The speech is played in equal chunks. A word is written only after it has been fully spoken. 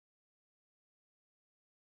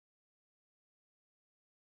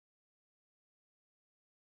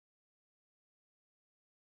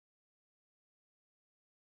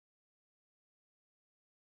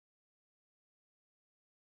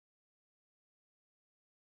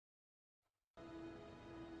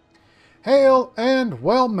Hail and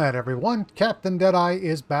well met, everyone. Captain Deadeye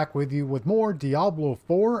is back with you with more Diablo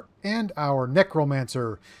 4 and our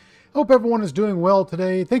Necromancer. Hope everyone is doing well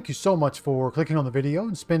today. Thank you so much for clicking on the video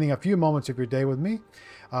and spending a few moments of your day with me.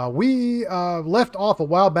 We left off a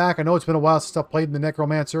while back. I know it's been a while since I played in the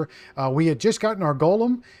Necromancer. We had just gotten our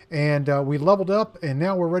golem and we leveled up, and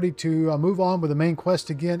now we're ready to move on with the main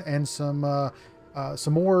quest again and some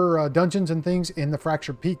more dungeons and things in the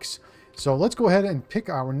Fractured Peaks. So let's go ahead and pick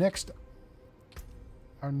our next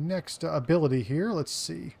ability here. Let's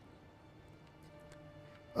see.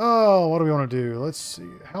 Oh, what do we want to do? Let's see.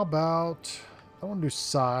 How about... I want to do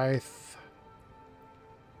Scythe.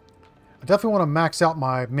 I definitely want to max out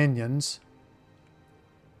my minions.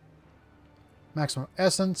 Maximum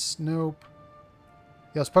Essence. Nope.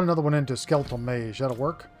 Yeah, let's put another one into Skeletal Mage. That'll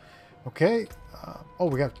work. Okay. Oh,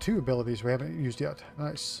 we got two abilities we haven't used yet.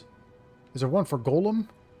 Nice. Is there one for Golem?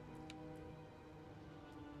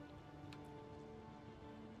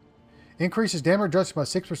 Increases damage reduction by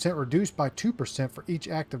 6%, reduced by 2% for each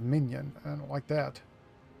active minion. I don't like that.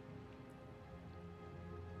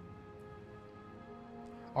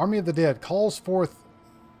 Army of the Dead calls forth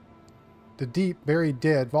the deep, buried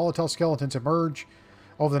dead. Volatile skeletons emerge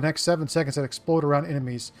over the next 7 seconds that explode around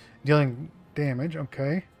enemies, dealing damage.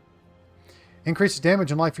 Okay. Increases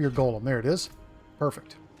damage and life for your golem. There it is.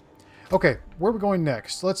 Perfect. Okay, where are we going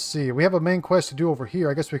next? Let's see. We have a main quest to do over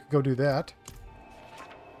here. I guess we could go do that.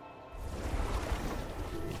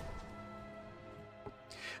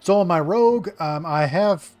 So on my rogue,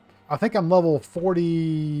 I think I'm level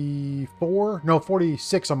 44, no,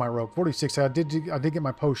 46 on my rogue, 46. I did get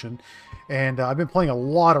my potion, and I've been playing a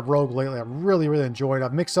lot of rogue lately. I really enjoyed it.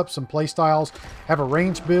 I've mixed up some play styles, have a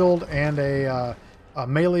range build and a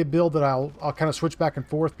melee build that I'll kind of switch back and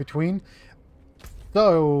forth between.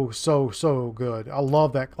 So good. I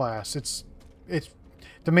love that class. It's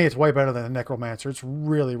to me, it's way better than a Necromancer. It's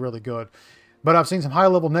really good. But I've seen some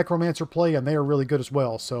high-level Necromancer play, and they are really good as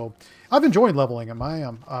well. So I've enjoyed leveling them. I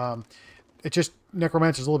am. It's just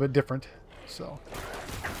Necromancer's a little bit different. So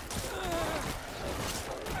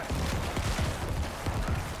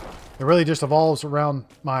it really just evolves around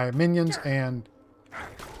my minions and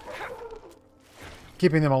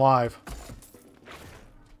keeping them alive.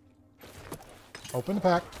 Open the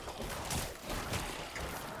pack.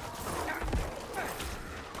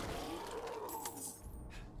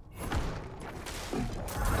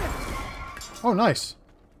 Oh, nice.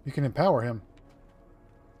 You can empower him.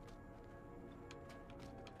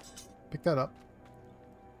 Pick that up.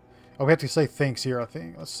 Oh, we have to say thanks here, I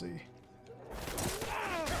think. Let's see.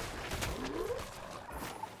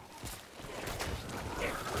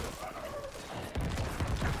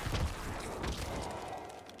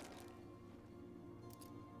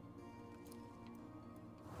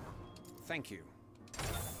 Thank you.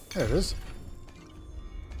 There it is.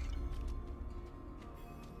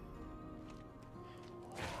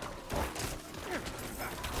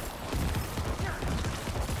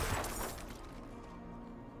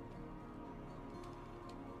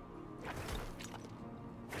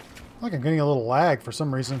 I think I'm getting a little lag for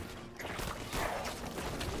some reason.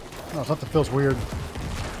 Oh, something feels weird.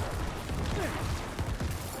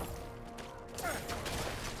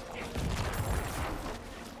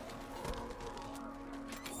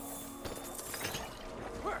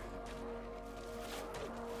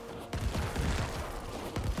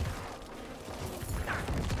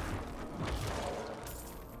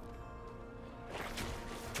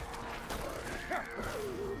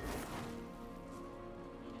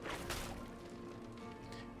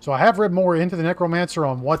 So I have read more into the Necromancer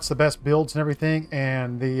on what's the best builds and everything,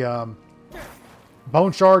 and the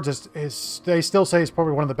Bone Shards they still say it's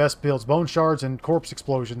probably one of the best builds. Bone Shards and Corpse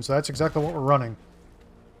Explosion, so that's exactly what we're running.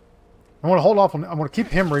 I want to hold off on, I want to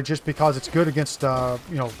keep Hemorrhage just because it's good against, you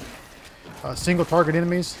know, single target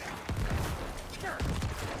enemies.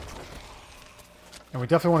 And we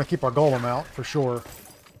definitely want to keep our Golem out, for sure.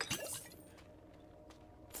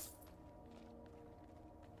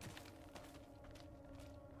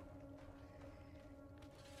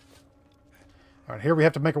 All right, here we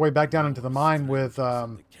have to make our way back down into the mine with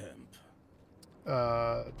the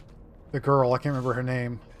girl. I can't remember her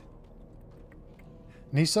name.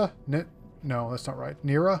 Nisa? No, that's not right.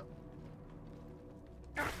 Nira?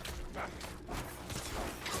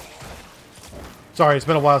 Sorry, it's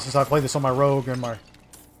been a while since I played this on my rogue and my... I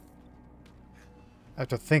have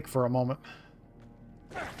to think for a moment.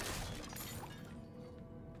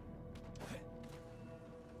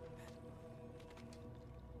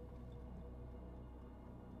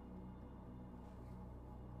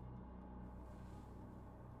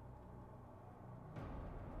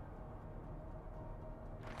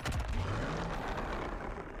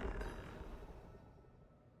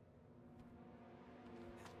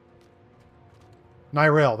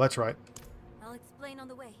 Nyrel, that's right. I'll explain on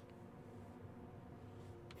the way.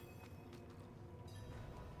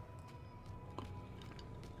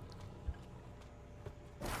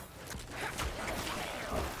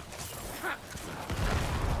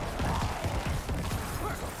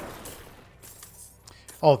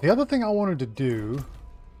 Oh, the other thing I wanted to do...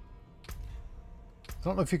 I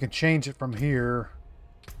don't know if you can change it from here.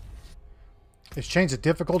 Is change the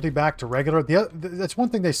difficulty back to regular. That's one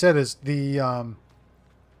thing they said is the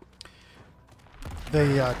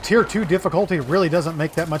Tier 2 difficulty really doesn't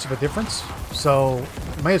make that much of a difference. So,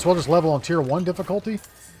 may as well just level on Tier 1 difficulty.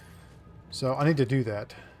 So, I need to do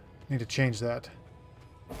that. I need to change that.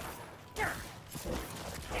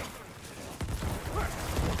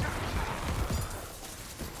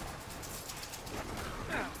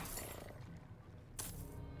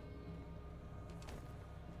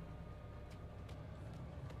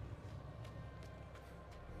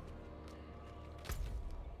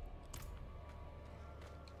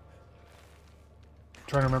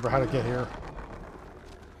 Trying to remember how to get here.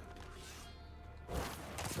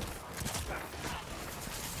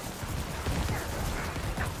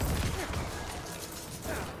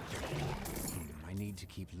 I need to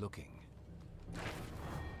keep looking.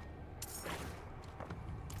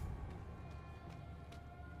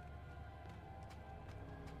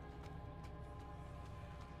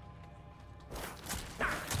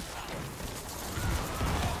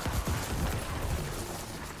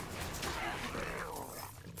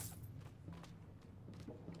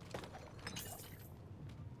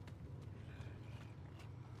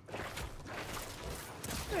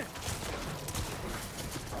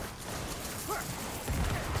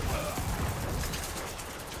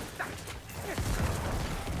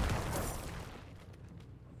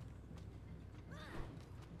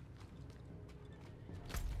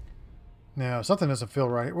 Now, something doesn't feel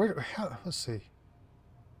right. Let's see.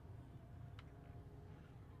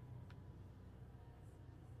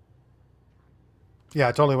 Yeah,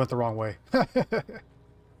 I totally went the wrong way. Let's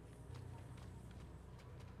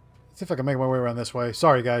see if I can make my way around this way.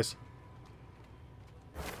 Sorry, guys.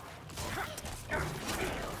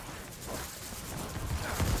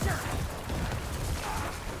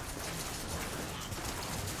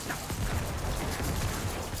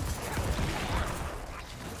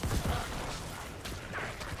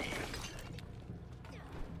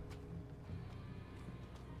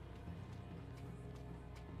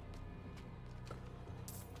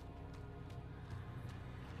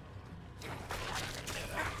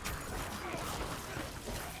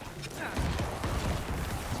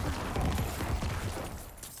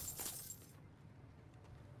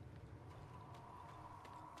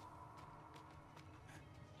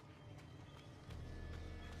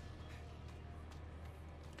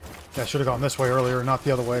 Yeah, I should have gone this way earlier, not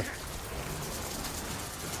the other way.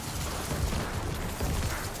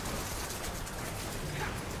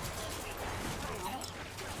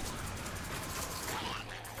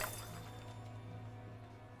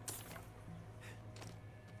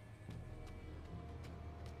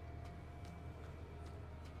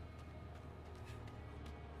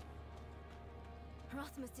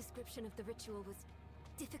 Rathma's description of the ritual was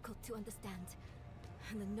difficult to understand,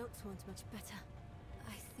 and the notes weren't much better.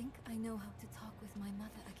 I think I know how to talk with my mother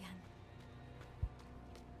again.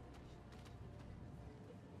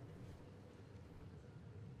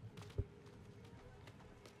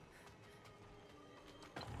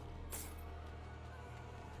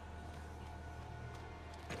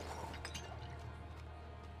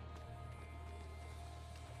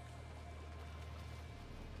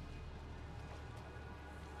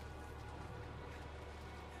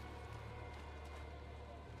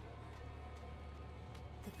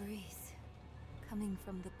 The breeze, coming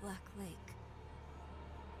from the Black Lake.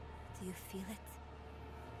 Do you feel it?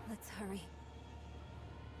 Let's hurry.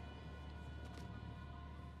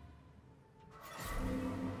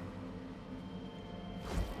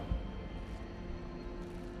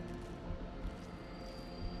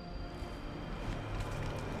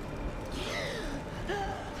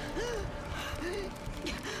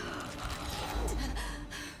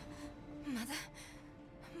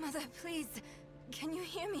 Mother, please. Can you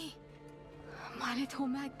hear me? My little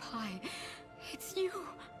magpie, it's you.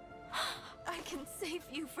 I can save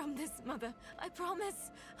you from this, Mother. I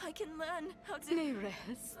promise. I can learn how to... Nere,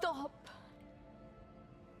 stop.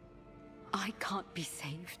 I can't be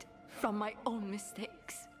saved from my own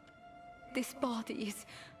mistakes. This body is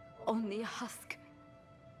only a husk.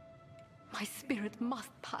 My spirit must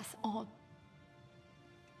pass on.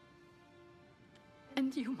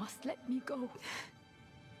 And you must let me go.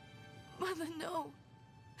 Mother, no.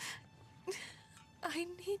 I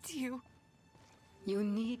need you. You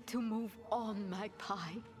need to move on,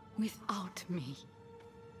 Magpie, without me.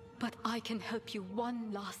 But I can help you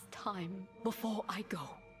one last time before I go.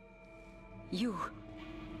 You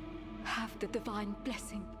have the divine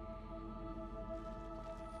blessing.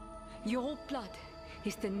 Your blood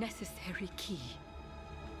is the necessary key.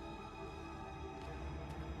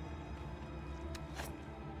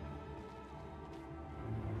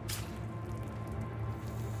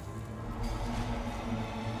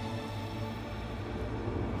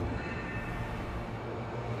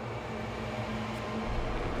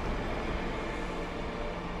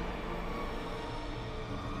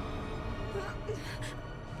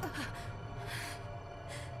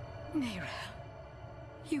 Neyrelle,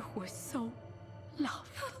 you were so loved.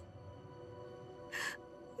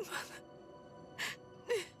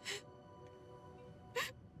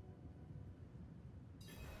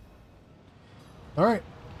 All right.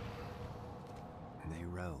 They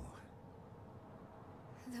row.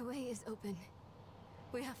 The way is open.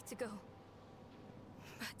 We have to go.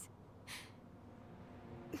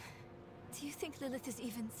 But... do you think Lilith is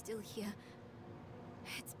even still here?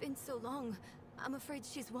 It's been so long. I'm afraid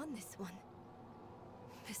she's won this one.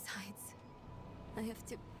 Besides, I have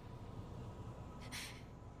to...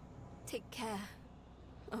 take care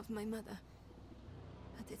of my mother.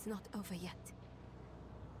 But it's not over yet.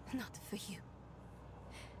 Not for you.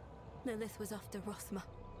 Lilith was after Rathma.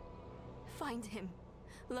 Find him.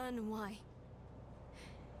 Learn why.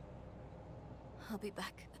 I'll be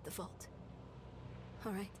back at the vault.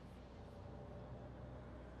 All right?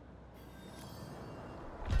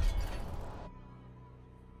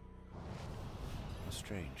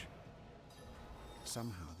 Strange.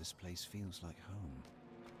 Somehow this place feels like home.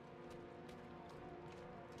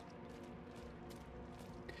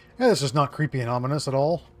 Yeah, this is not creepy and ominous at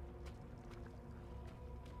all.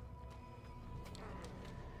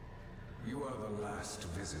 You are the last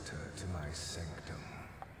visitor to my sanctum.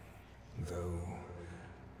 Though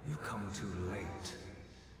you come too late,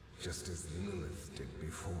 just as Lilith did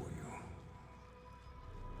before you.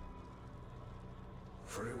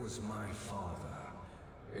 For it was my father,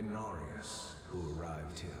 Inarius, who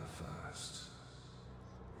arrived here first.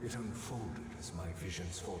 It unfolded as my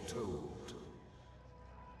visions foretold.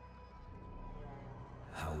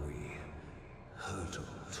 How we hurtle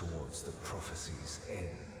towards the prophecy's end.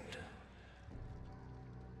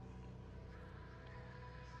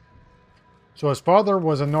 So his father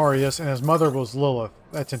was Inarius and his mother was Lilith.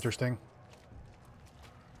 That's interesting.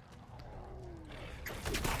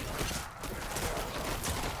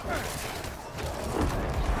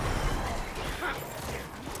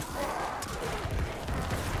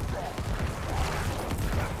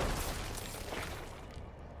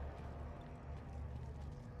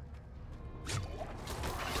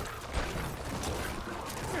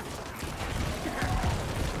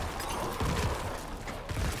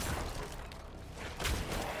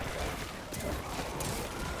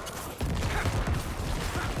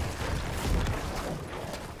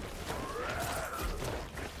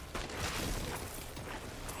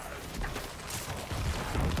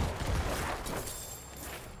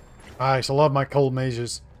 Nice, I love my cold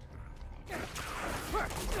mazes.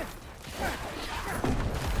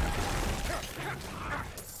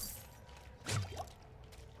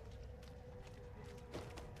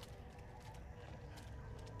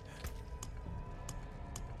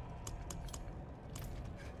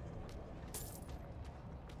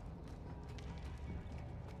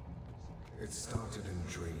 It started in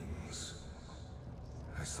dreams.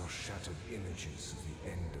 I saw shattered images of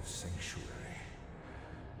the end of Sanctuary.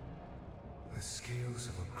 The scales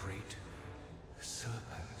of a great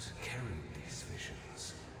serpent carried these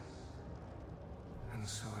visions. And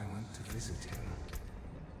so I went to visit him.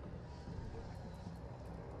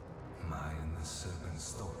 My and the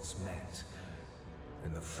serpent's thoughts met,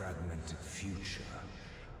 and the fragmented future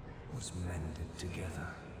was mended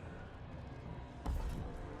together.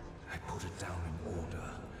 I put it down in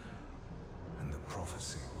order, and the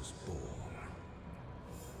prophecy was born.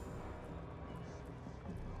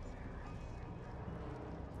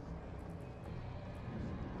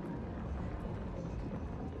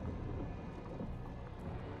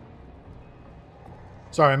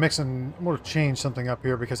 Sorry, I'm going to change something up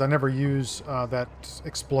here because I never use that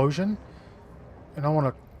explosion. And I want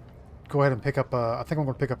to go ahead and pick up, I think I'm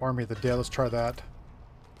going to pick up Army of the Dead. Let's try that.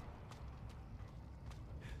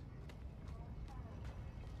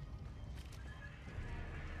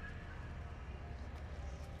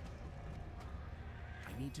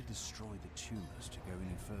 I need to destroy the tumors to go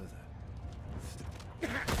any further.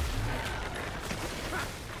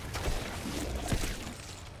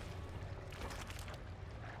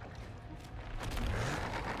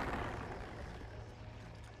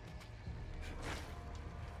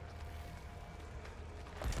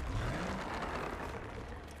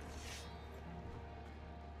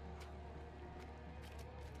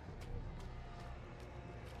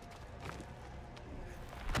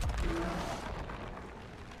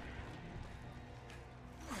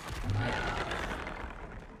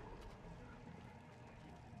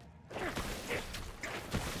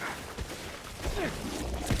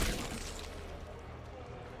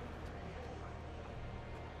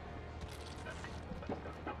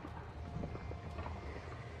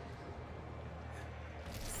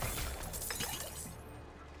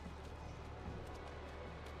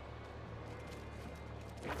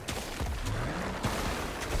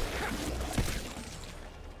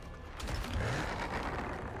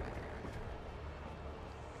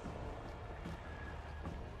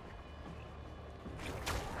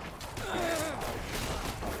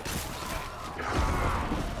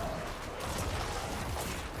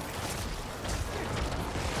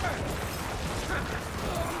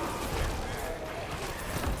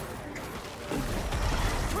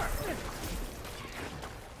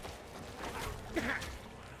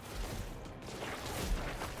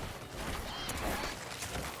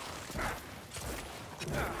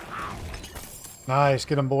 Nice.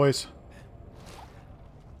 Get them, boys.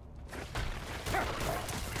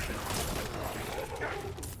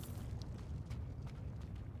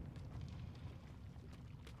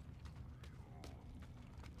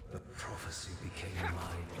 The prophecy became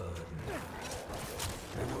my burden.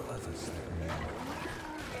 There were others that knew.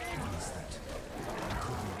 Ones that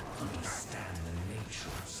couldn't understand the nature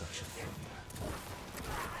of such a thing.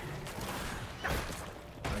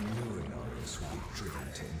 I knew Inaris would be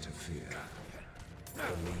driven to interfere,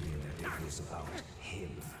 believing that it was about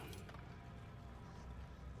him.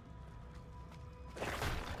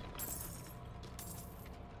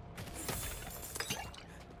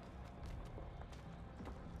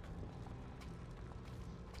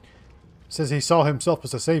 Says he saw himself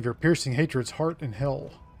as a savior, piercing hatred's heart in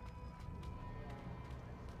hell.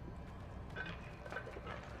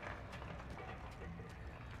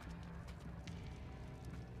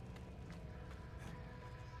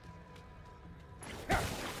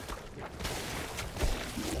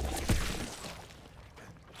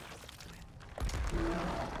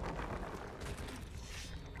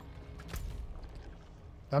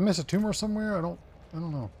 Did I miss a tumor somewhere? I don't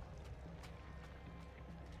know.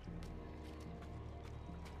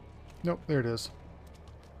 Nope, there it is.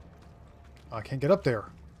 I can't get up there. I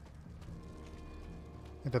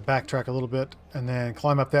have to backtrack a little bit and then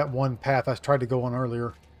climb up that one path I tried to go on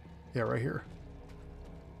earlier. Yeah, right here.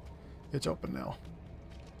 It's open now.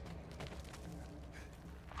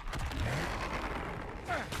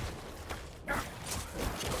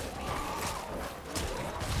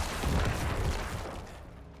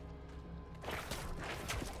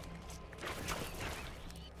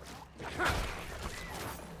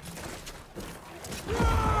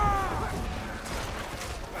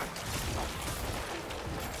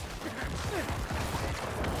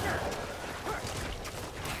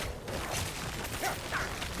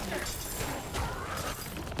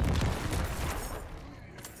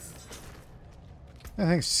 I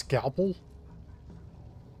think scalpel.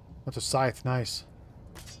 That's a scythe. Nice.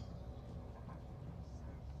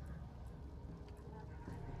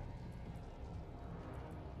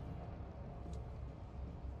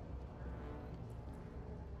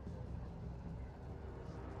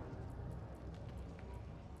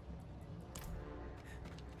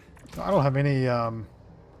 I don't have any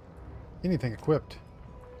anything equipped.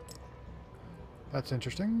 That's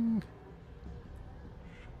interesting.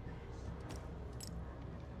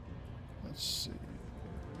 Let's see.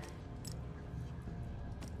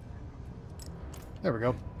 There we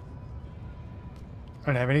go. I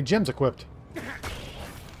don't have any gems equipped.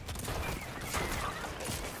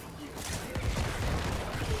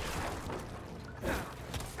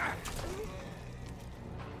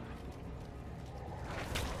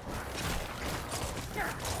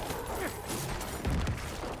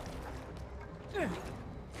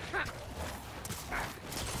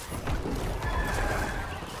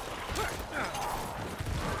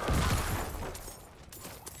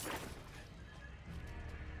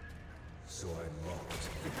 So I locked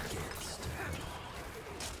the gates to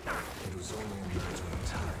hell. It was only a matter of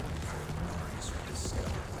time before Inaris would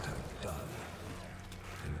discover what I'd done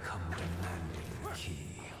and come demanding the key.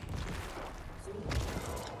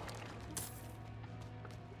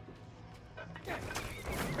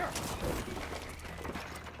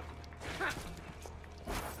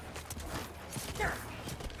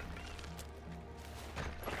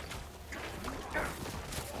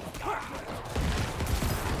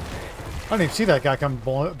 I didn't even see that guy come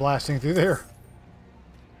blasting through there.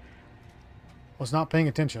 Was not paying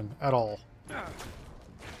attention at all.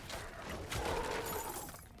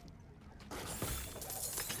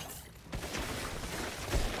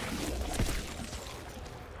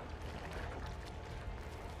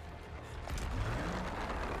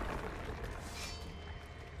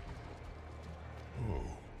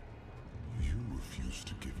 You refuse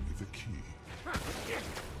to give me the key.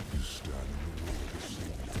 You stand in the way of the Savior.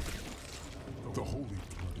 The holy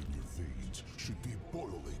blood in your veins should be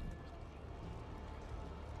boiling.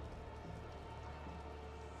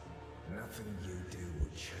 Nothing you do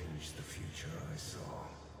would change the future I saw.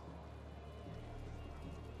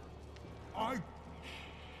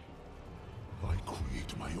 I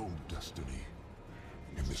create my own destiny.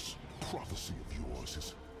 And this prophecy of yours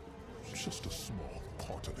is just a small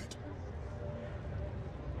part of it.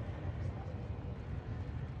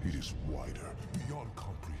 It is wider, beyond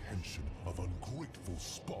comprehension of ungrateful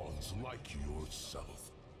spawns like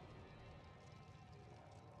yourself.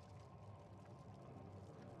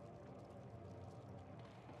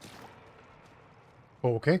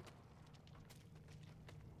 Okay.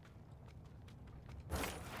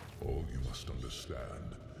 All you must must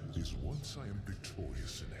understand is once I am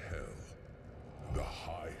victorious in hell, the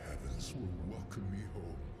high heavens will welcome me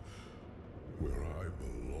home, where I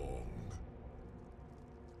belong.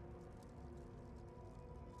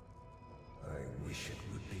 I wish it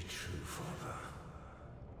would be true, Father.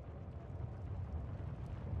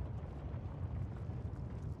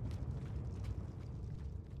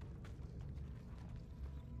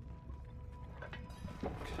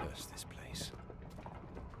 Curse this place.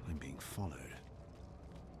 I'm being followed.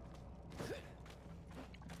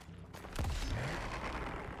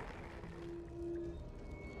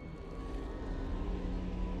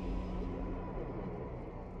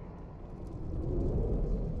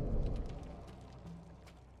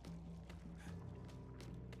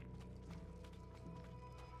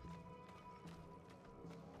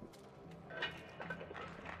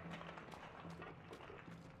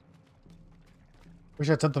 Wish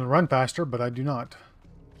I had something to run faster, but I do not.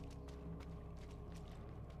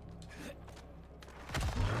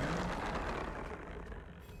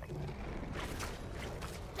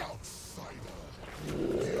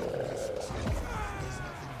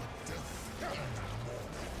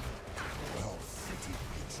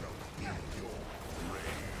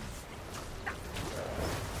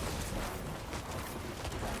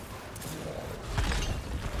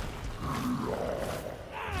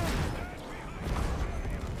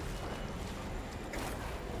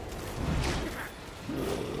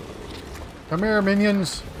 Come here,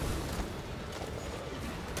 minions.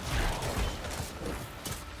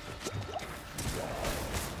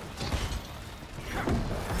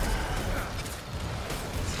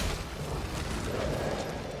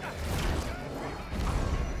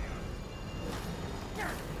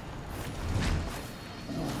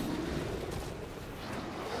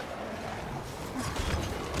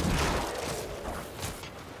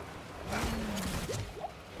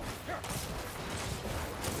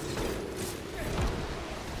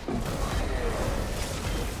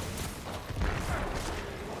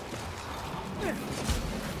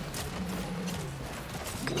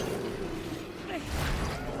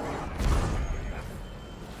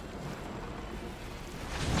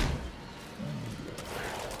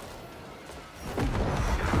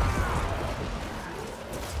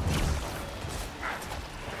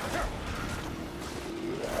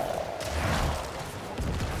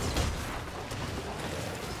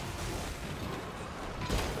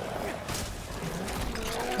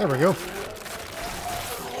 There we go.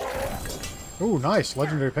 Ooh, nice.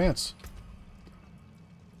 Legendary pants.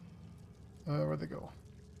 Where'd they go?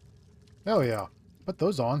 Hell yeah. Put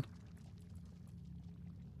those on.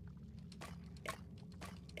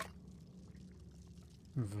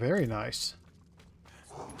 Very nice.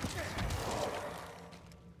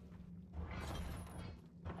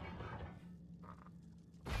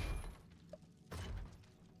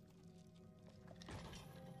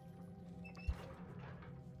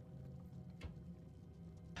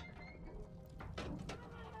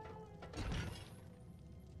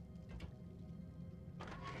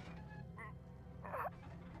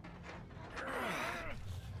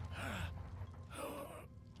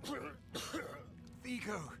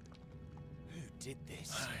 Who did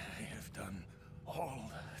this? I have done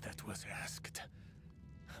all that was asked.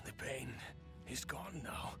 The pain is gone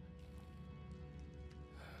now.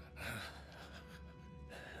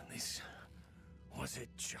 This was a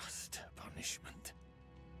just punishment.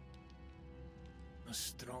 A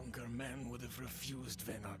stronger man would have refused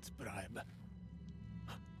Venard's bribe.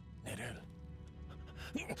 Nerel.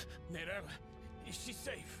 Nerel, is she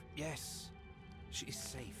safe? Yes, she is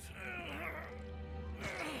safe.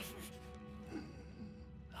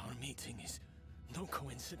 Our meeting is no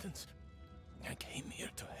coincidence. I came here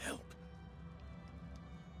to help.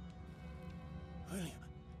 Will you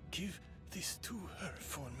give this to her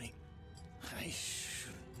for me? I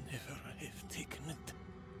should never have taken it.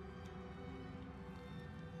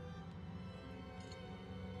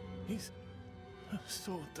 It's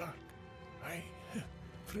so dark. I have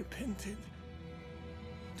repented.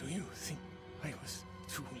 Do you think I was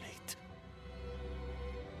too late?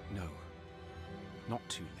 No, not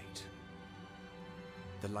too late.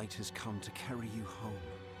 The light has come to carry you home.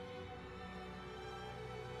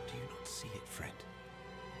 Do you not see it, friend?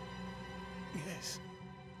 Yes.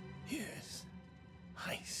 Yes.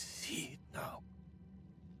 I see it now.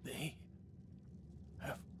 They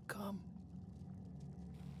have come.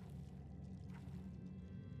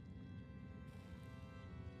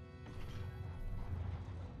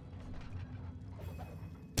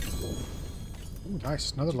 Ooh,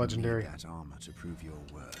 nice. Another legendary. You need that armor to prove your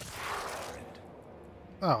worth, friend.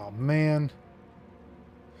 Oh, man.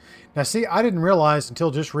 Now, see, I didn't realize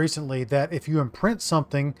until just recently that if you imprint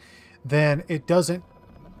something, then it doesn't,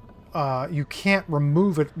 you can't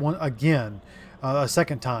remove it a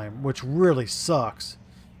second time, which really sucks.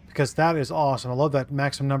 Because that is awesome. I love that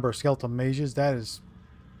maximum number of skeletal mages. That is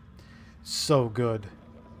so good.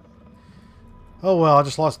 Oh well, I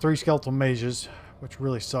just lost 3 skeletal mages, which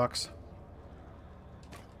really sucks.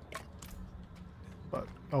 But,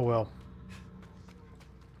 oh well.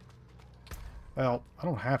 Well, I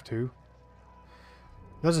don't have to.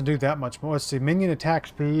 Doesn't do that much more. Let's see. Minion attack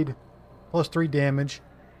speed, plus 3 damage,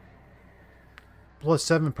 plus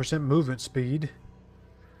 7% movement speed.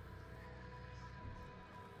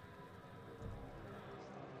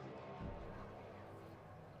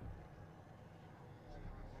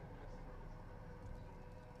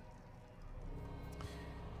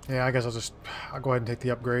 Yeah, I guess I'll go ahead and take the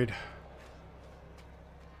upgrade.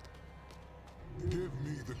 Give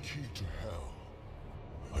me the key to hell.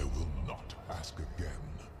 I will not ask again.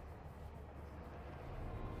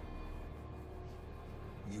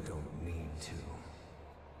 You don't need to.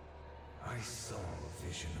 I saw a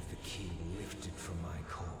vision of the key lifted from my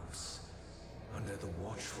corpse, under the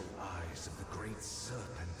watchful eyes of the great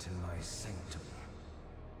serpent in my sanctum.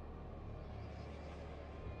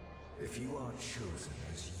 If you are chosen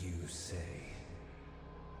as you say,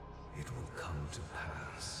 it will come to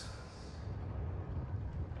pass.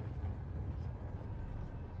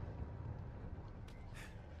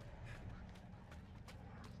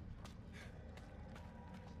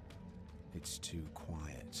 It's too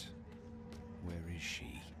quiet. Where is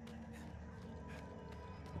she?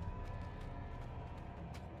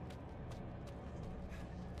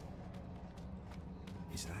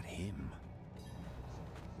 Is that him?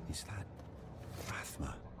 Is that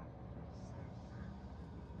Rathma?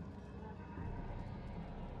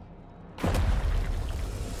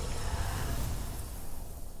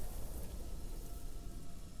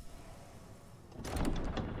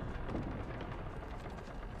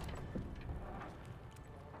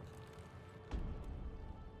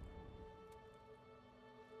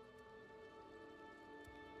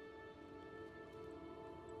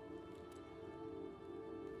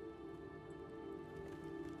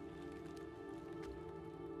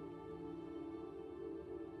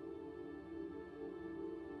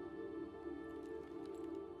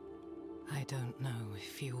 I don't know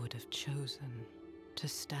if you would have chosen to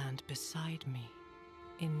stand beside me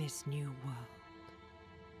in this new world,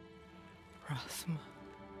 Rathma.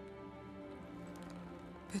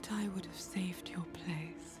 But I would have saved your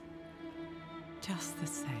place, just the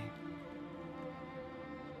same.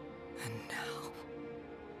 And now,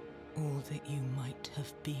 all that you might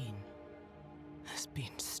have been has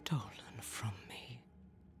been stolen from me.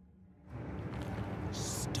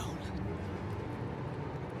 Stolen.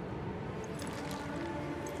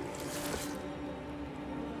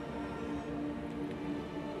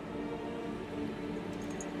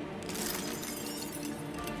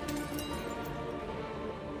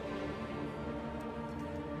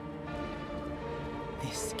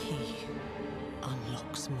 This key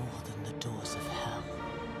unlocks more than the doors of hell.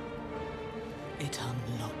 It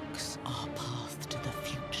unlocks our path to the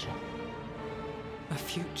future. A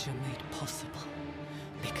future made possible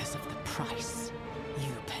because of the price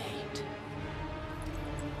you paid.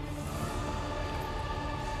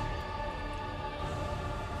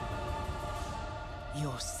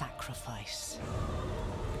 Your sacrifice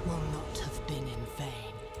will not have been in vain.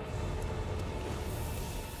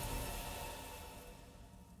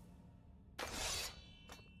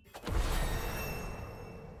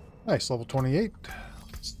 Nice, level 28.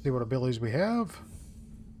 Let's see what abilities we have.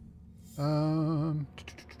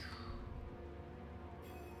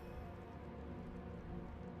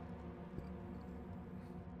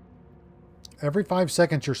 Every 5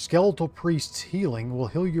 seconds, your skeletal priest's healing will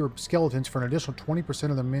heal your skeletons for an additional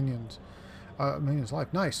 20% of the minions'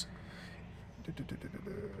 life. Nice.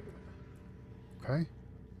 Okay.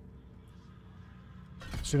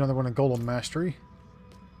 Let's do another one in Golem Mastery.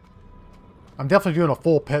 I'm definitely doing a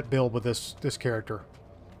full pet build with this character.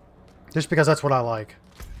 Just because that's what I like.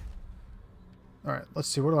 Alright, let's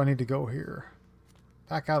see. Where do I need to go here?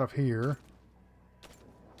 Back out of here.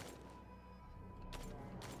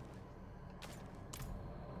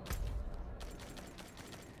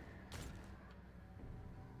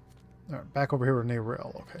 Alright, back over here with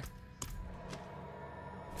Narelle. Okay.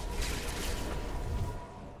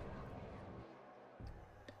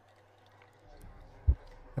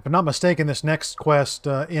 If I'm not mistaken, this next quest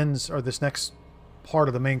ends, or this next part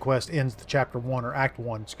of the main quest ends the chapter 1, or act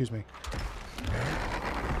 1, excuse me.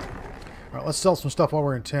 Alright, let's sell some stuff while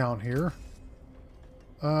we're in town here.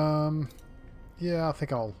 Yeah, I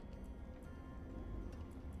think I'll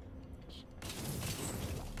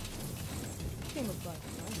Speaking of bugs,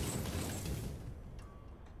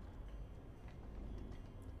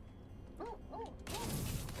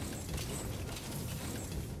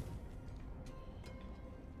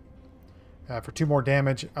 for 2 more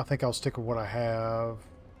damage, I think I'll stick with what I have.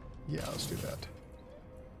 Yeah, let's do that.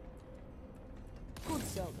 could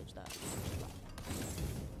salvage that.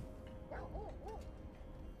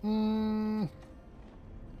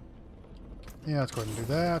 Yeah, let's go ahead and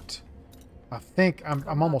do that. I think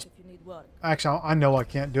I'm almost... If you need work. Actually, I know I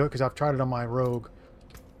can't do it because I've tried it on my rogue.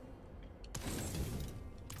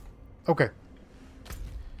 Okay.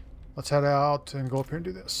 Let's head out and go up here and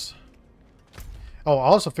do this. Oh, I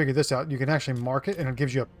also figured this out. You can actually mark it and it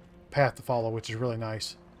gives you a path to follow, which is really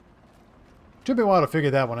nice. Took me a while to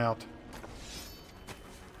figure that one out.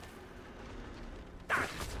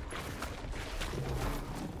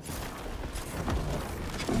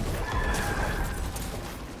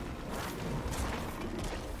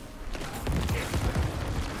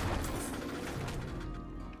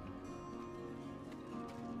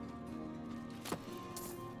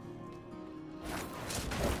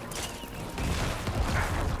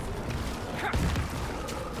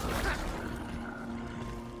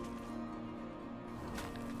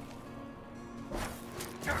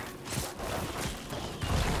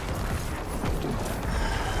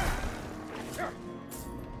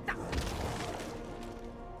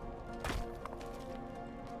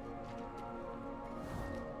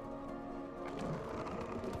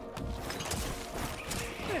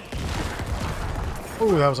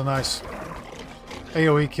 Ooh, that was a nice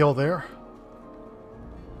AoE kill there.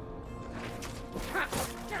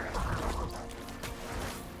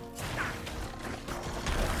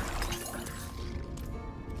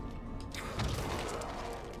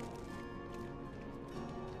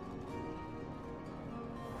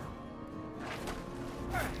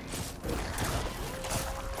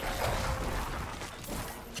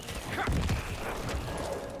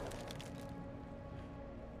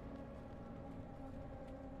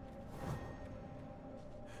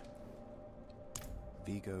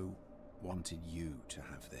 Vigo wanted you to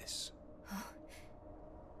have this.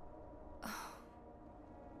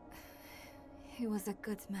 He was a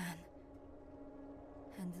good man.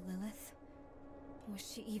 And Lilith?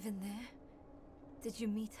 Was she even there? Did you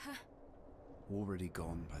meet her? Already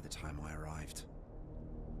gone by the time I arrived.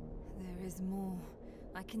 There is more.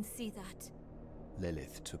 I can see that.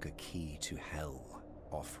 Lilith took a key to hell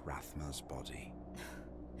off Rathma's body.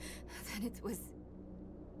 Then it was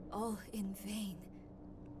all in vain.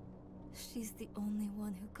 She's the only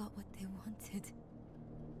one who got what they wanted.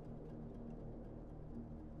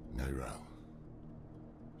 Neyrelle.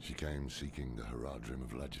 She came seeking the Haradrim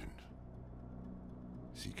of legend.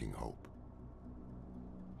 Seeking hope.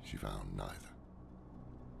 She found neither.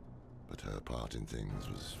 But her part in things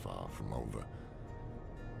was far from over.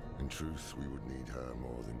 In truth, we would need her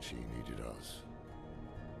more than she needed us.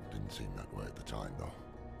 Didn't seem that way at the time, though.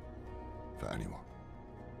 For anyone.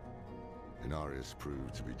 Inarius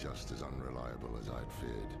proved to be just as unreliable as I'd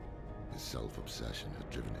feared. His self-obsession had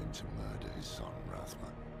driven him to murder his son, Rathma.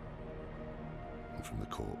 And from the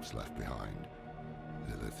corpse left behind,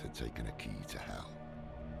 Lilith had taken a key to hell.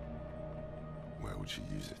 Where would she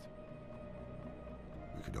use it?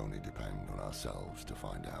 We could only depend on ourselves to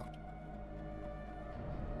find out.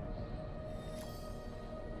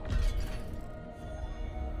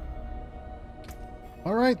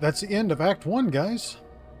 Alright, that's the end of Act 1, guys.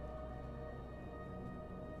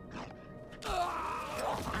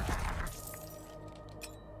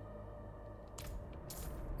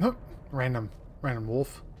 Nope. Random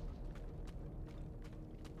wolf.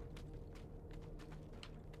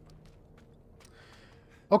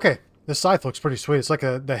 Okay, this scythe looks pretty sweet. It's like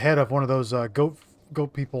the head of one of those goat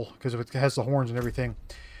people because it has the horns and everything.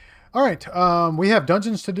 All right, we have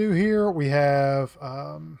dungeons to do here. We have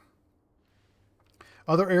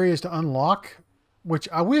other areas to unlock, which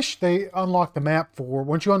I wish they unlocked the map for.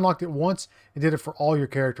 Once you unlocked it once, it did it for all your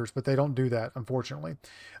characters, but they don't do that, unfortunately.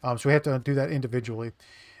 So we have to do that individually.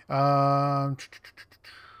 Let's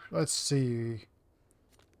see.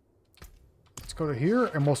 Let's go to here,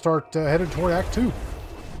 and we'll start headed toward Act 2.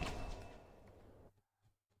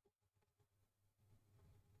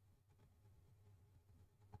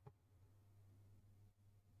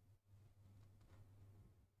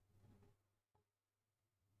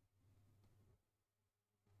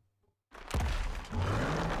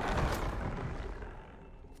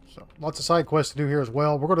 So, lots of side quests to do here as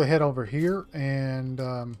well. We're going to head over here and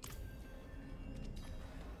go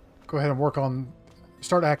ahead and work on...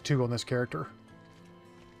 Start Act 2 on this character.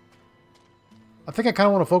 I think I kind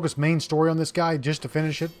of want to focus main story on this guy just to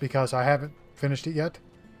finish it because I haven't finished it yet.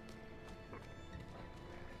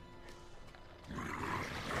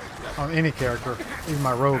 on any character. Even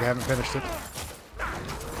my rogue, I haven't finished it.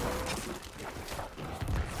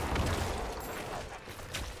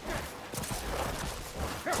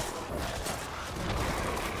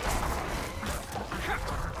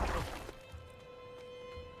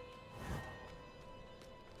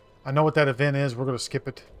 I know what that event is. We're going to skip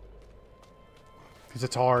it. Because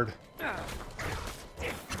it's hard.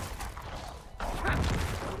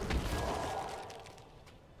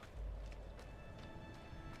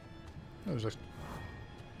 There's a...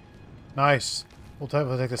 Nice. We'll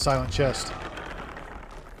take the silent chest.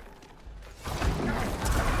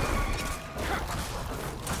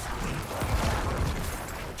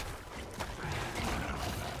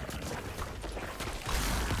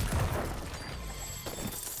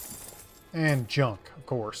 And junk, of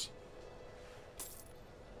course.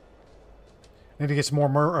 Need to get some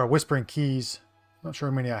more whispering keys. Not sure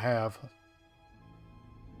how many I have.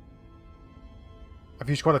 I've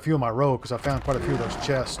used quite a few of my rogue because I found quite a few of those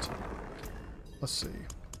chests. Let's see.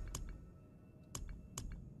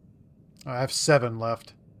 I have 7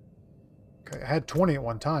 left. Okay, I had 20 at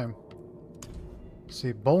one time. Let's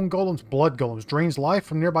see. Bone golems, blood golems. Drains life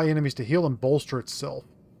from nearby enemies to heal and bolster itself.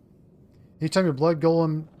 Each time your blood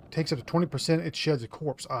golem takes up to 20%, it sheds a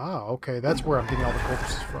corpse. Ah, okay. That's where I'm getting all the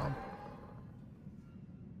corpses from.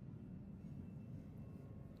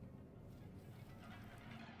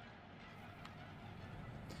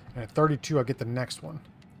 And at 32, I get the next one.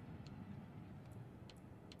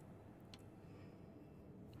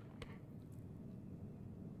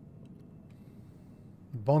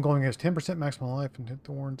 Bone golem has 10% maximum life and hit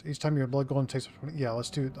thorns. Each time your blood golem takes up 20. Yeah, let's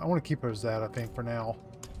do it. I want to keep it as that, I think, for now.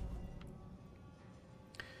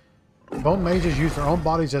 Bone mages use their own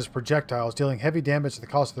bodies as projectiles, dealing heavy damage at the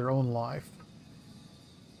cost of their own life.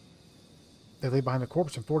 They leave behind a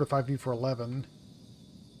corpse and fortify you for 11.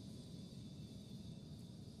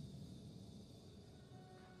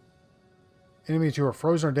 Enemies who are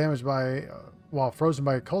frozen or damaged by, while frozen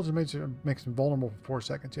by cold makes them vulnerable for 4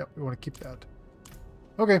 seconds. Yep, we want to keep that.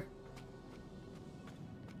 Okay.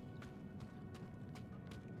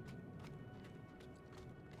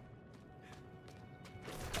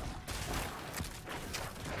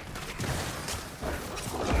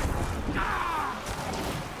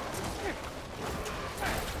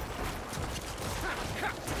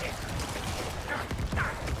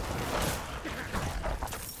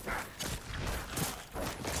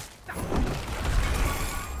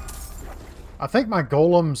 I think my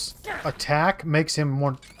golem's attack makes him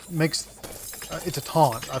more... it's a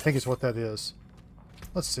taunt, I think is what that is.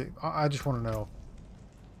 Let's see. I just want to know.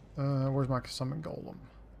 Where's my summon golem?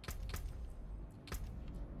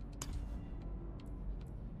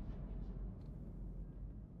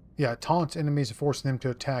 Yeah, it taunts enemies and forces them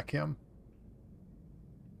to attack him.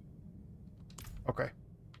 Okay.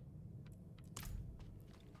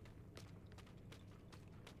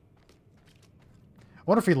 I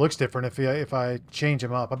wonder if he looks different if I change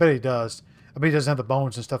him up. I bet he does. I bet he doesn't have the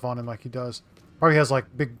bones and stuff on him like he does. Probably has like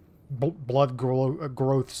big blood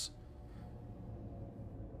growths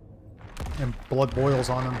and blood boils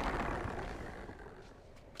on him.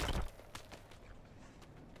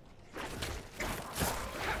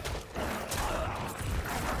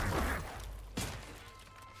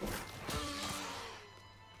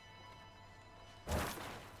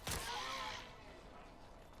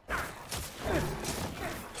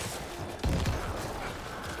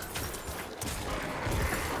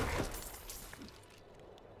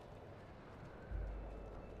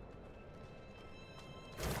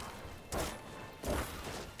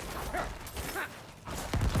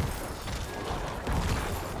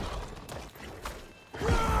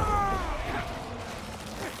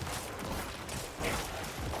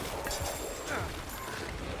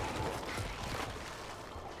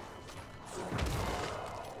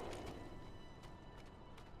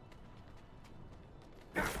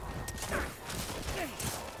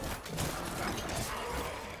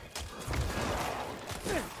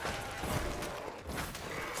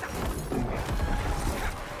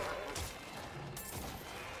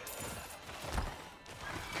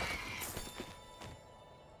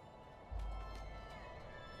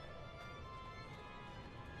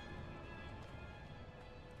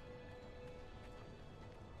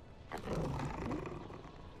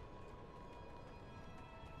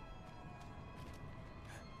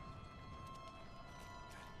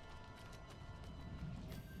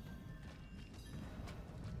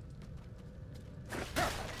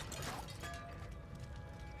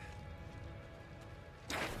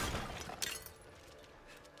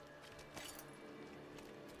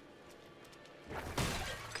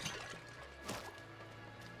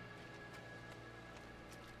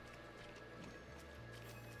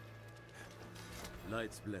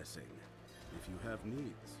 Light's blessing. If you have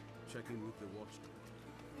needs, check in with the watchdog.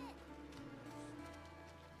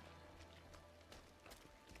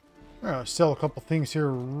 Sell a couple things here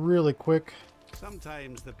really quick.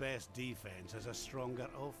 Sometimes the best defense is a stronger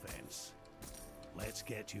offense. Let's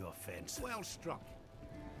get you a fence. Well struck.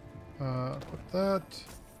 Put that.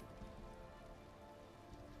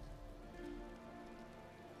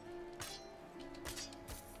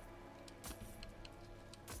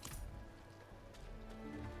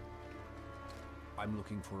 I'm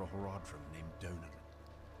looking for a Horadrim named Donan.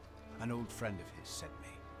 An old friend of his sent me.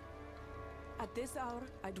 At this hour,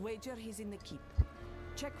 I'd wager he's in the keep.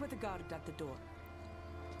 Check with the guard at the door.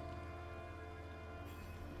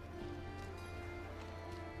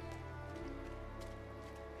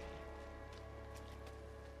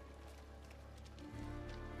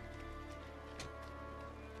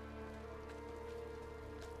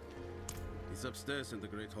 He's upstairs in the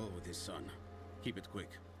Great Hall with his son. Keep it quick.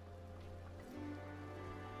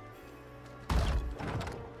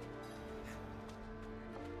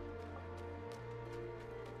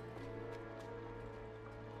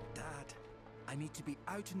 I need to be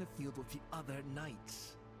out in the field with the other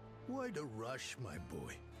knights. Why the rush, my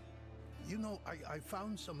boy? You know, I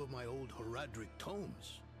found some of my old Horadric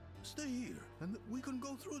tomes. Stay here, and we can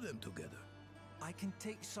go through them together. I can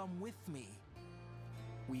take some with me.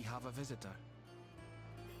 We have a visitor.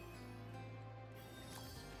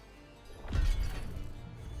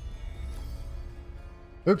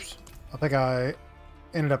 Oops. I think I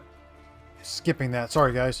ended up skipping that.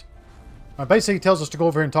 Sorry, guys. Basically, he tells us to go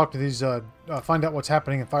over here and talk to these, find out what's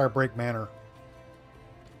happening in Firebreak Manor.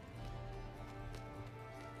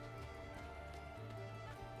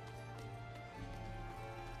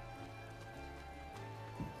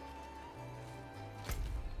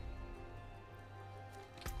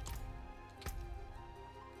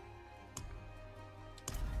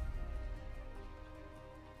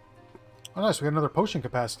 Oh, nice. We got another potion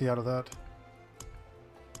capacity out of that.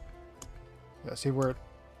 Yeah, see where it...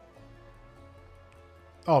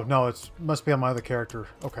 Oh, no, it must be on my other character.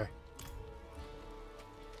 Okay.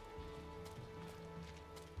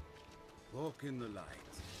 Walk in the light.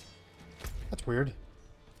 That's weird.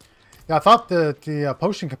 Yeah, I thought that the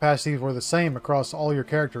potion capacities were the same across all your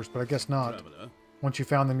characters, but I guess not. Traveler. Once you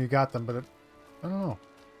found them, you got them, but it, I don't know.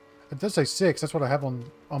 It does say 6. That's what I have on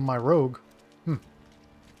my rogue.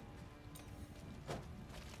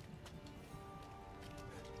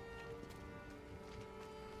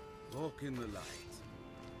 Walk in the light.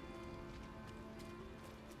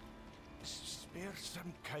 Spare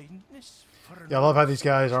some kindness for Yeah, I love how these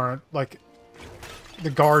guys aren't, like, the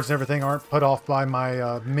guards and everything aren't put off by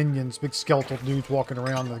my minions, big skeletal dudes walking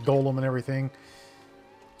around, the golem and everything.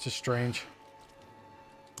 It's just strange.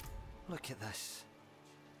 Look at this.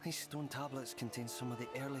 These stone tablets contain some of the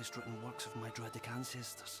earliest written works of my Druidic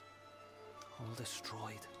ancestors. All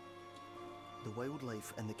destroyed. The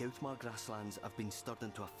wildlife in the Gauthmar grasslands have been stirred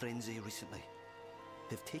into a frenzy recently.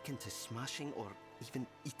 They've taken to smashing or even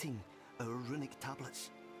eating our runic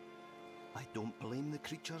tablets. I don't blame the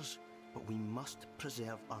creatures, but we must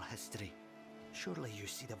preserve our history. Surely you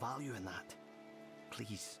see the value in that.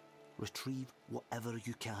 Please, retrieve whatever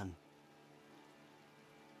you can.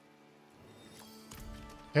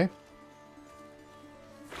 Okay.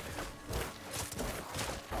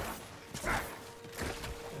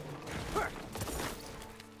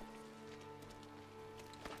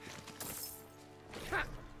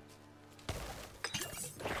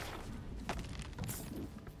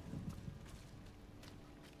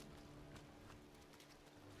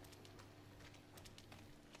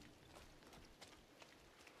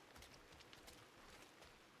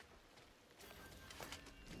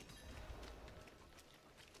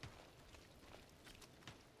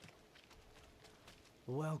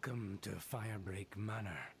 Welcome to Firebreak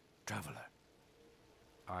Manor, traveler.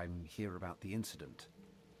 I'm here about the incident.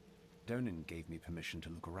 Donan gave me permission to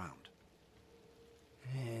look around.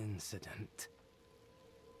 Incident.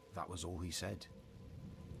 That was all he said.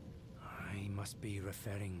 I must be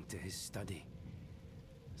referring to his study.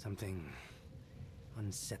 Something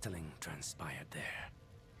unsettling transpired there.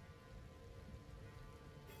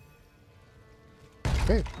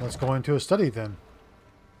 Okay, let's go into a study then.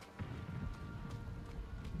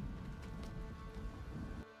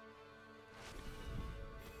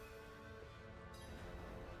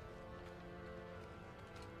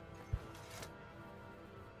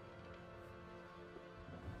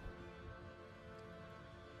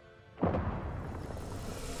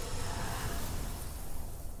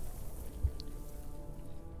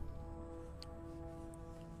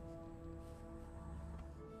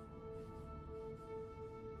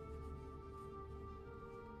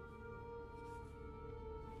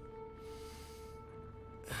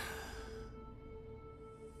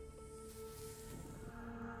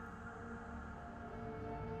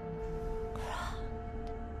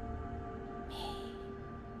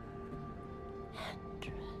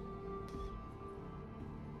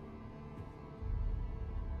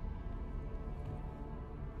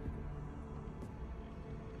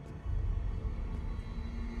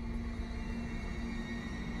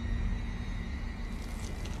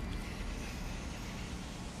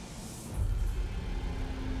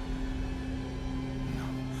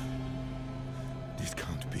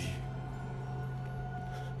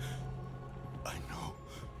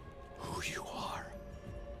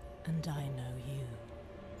 And I know you,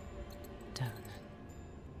 Donan.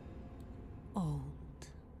 Old,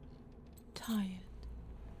 tired,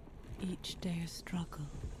 each day a struggle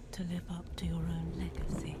to live up to your own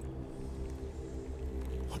legacy.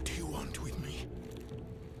 What do you want with me?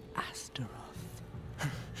 Astaroth.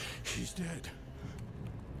 She's dead.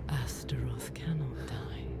 Astaroth cannot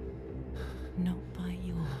die. Not by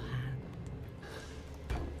your hand.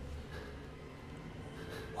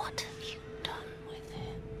 What have you done with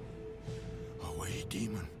him? Away,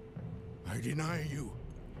 demon. I deny you.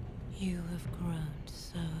 You have grown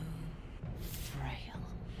so frail.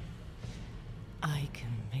 I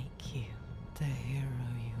can make you the hero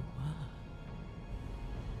you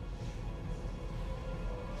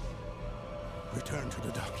were. Return to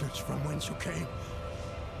the darkness from whence you came.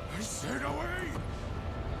 I said away!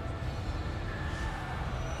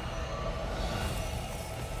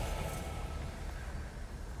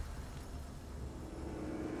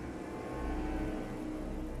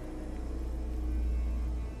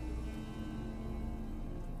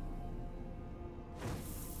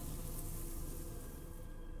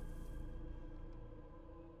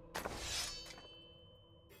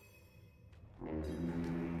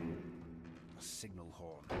 Signal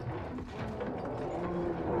horn.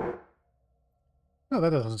 Oh, that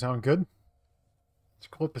doesn't sound good. Let's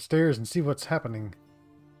go up the stairs and see what's happening.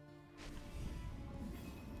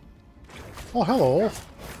 Oh, hello.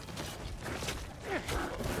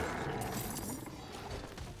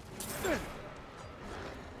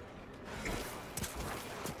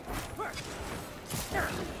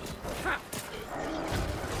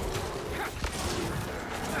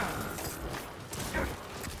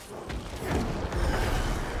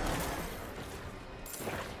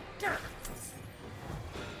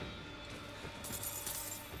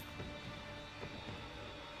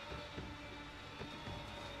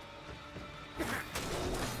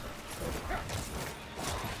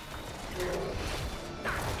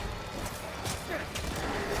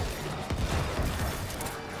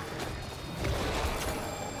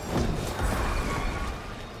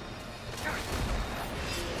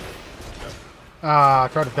 Ah,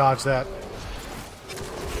 try to dodge that.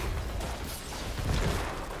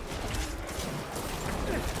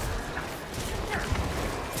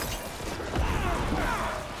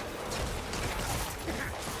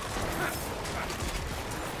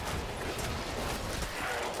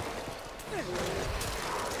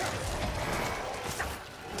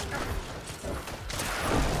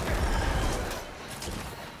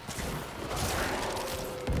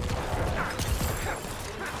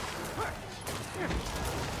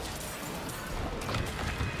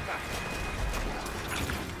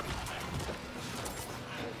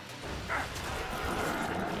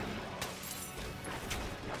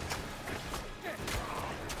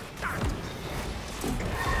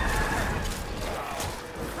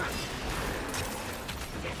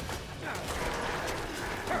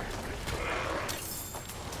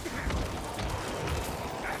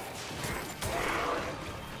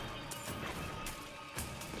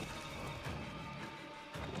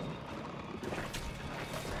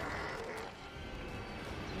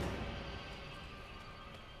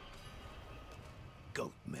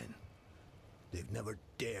 Goatmen. They've never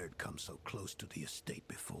dared come so close to the estate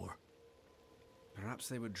before. Perhaps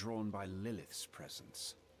they were drawn by Lilith's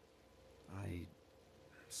presence. I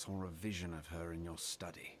saw a vision of her in your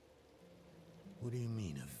study. What do you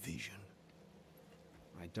mean, a vision?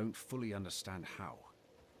 I don't fully understand how,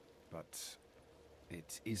 but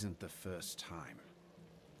it isn't the first time.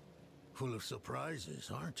 Full of surprises,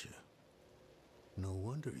 aren't you? No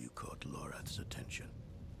wonder you caught Lorath's attention.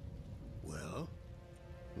 Well,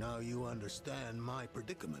 now you understand my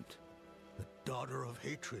predicament. The daughter of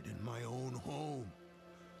hatred in my own home.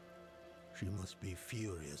 She must be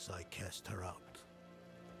furious I cast her out.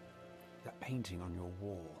 That painting on your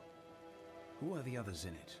wall, who are the others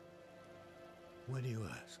in it? Why do you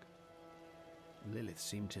ask? Lilith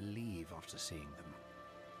seemed to leave after seeing them.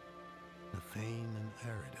 Nefane and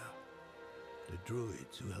Arida, the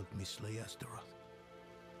druids who helped me slay Astaroth.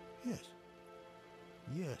 Yes.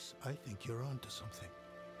 Yes, I think you're onto something.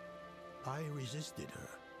 I resisted her,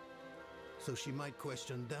 so she might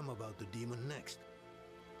question them about the demon next.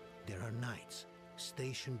 There are knights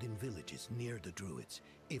stationed in villages near the druids.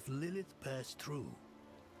 If Lilith passed through,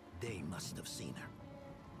 they must have seen her.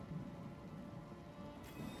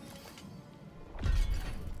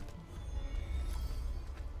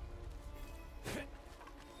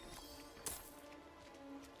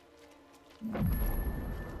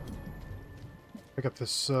 Pick up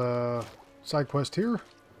this side quest here.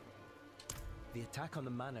 The attack on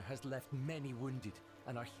the manor has left many wounded,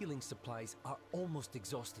 and our healing supplies are almost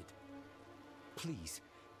exhausted. Please,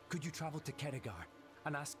 could you travel to Kerrigar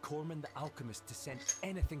and ask Corman the Alchemist to send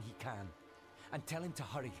anything he can? And tell him to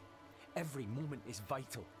hurry. Every moment is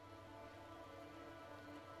vital.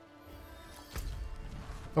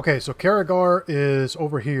 Okay, so Kerrigar is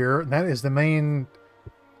over here, and that is the main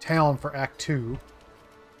town for Act 2.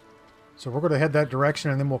 So we're going to head that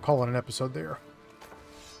direction, and then we'll call it an episode there.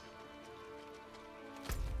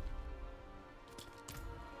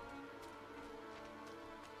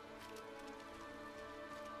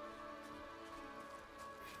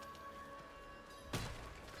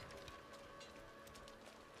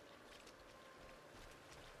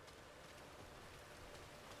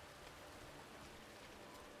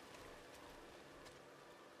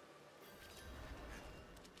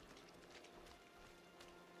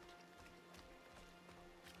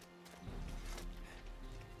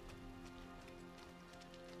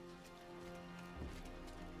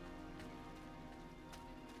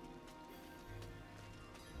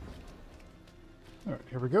 Alright,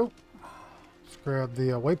 here we go. Let's grab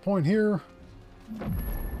the waypoint here.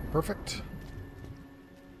 Perfect.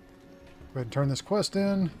 Go ahead and turn this quest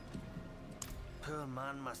in. Poor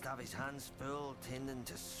man must have his hands full tending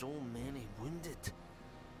to so many wounded.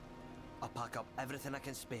 I'll pack up everything I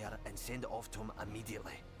can spare and send it off to him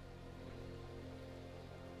immediately.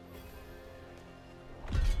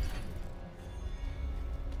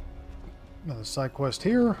 Another side quest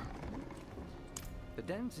here. The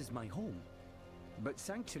Downs is my home, but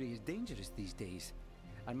Sanctuary is dangerous these days,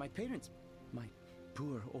 and my parents, my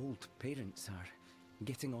poor old parents, are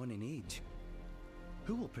getting on in age.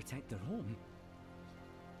 Who will protect their home?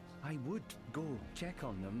 I would go check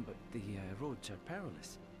on them, but the roads are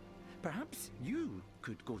perilous. Perhaps you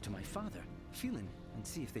could go to my father, Phelan, and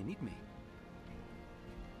see if they need me.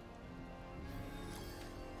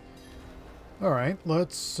 All right,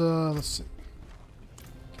 let's see.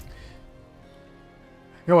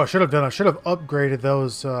 You know what I should have done? I should have upgraded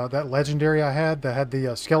those that legendary I had that had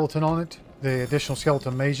the skeleton on it, the additional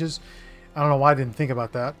skeleton mages. I don't know why I didn't think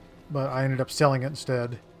about that, but I ended up selling it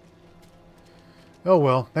instead. Oh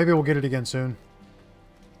well, maybe we'll get it again soon.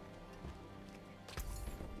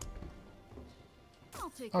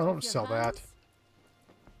 I don't sell that.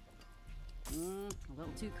 A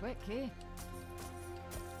little too quick, eh?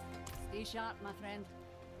 Stay sharp, my friend.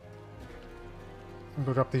 I'm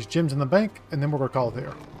going to drop these gems in the bank, and then we're going to call it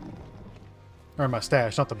there. Or in my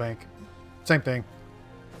stash, not the bank. Same thing.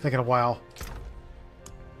 Taking a while.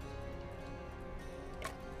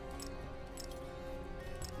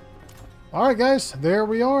 Alright guys, there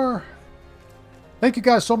we are. Thank you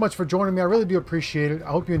guys so much for joining me. I really do appreciate it.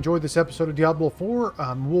 I hope you enjoyed this episode of Diablo 4.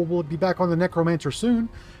 We'll be back on the Necromancer soon.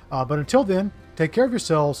 But until then, take care of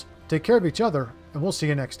yourselves, take care of each other, and we'll see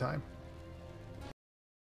you next time.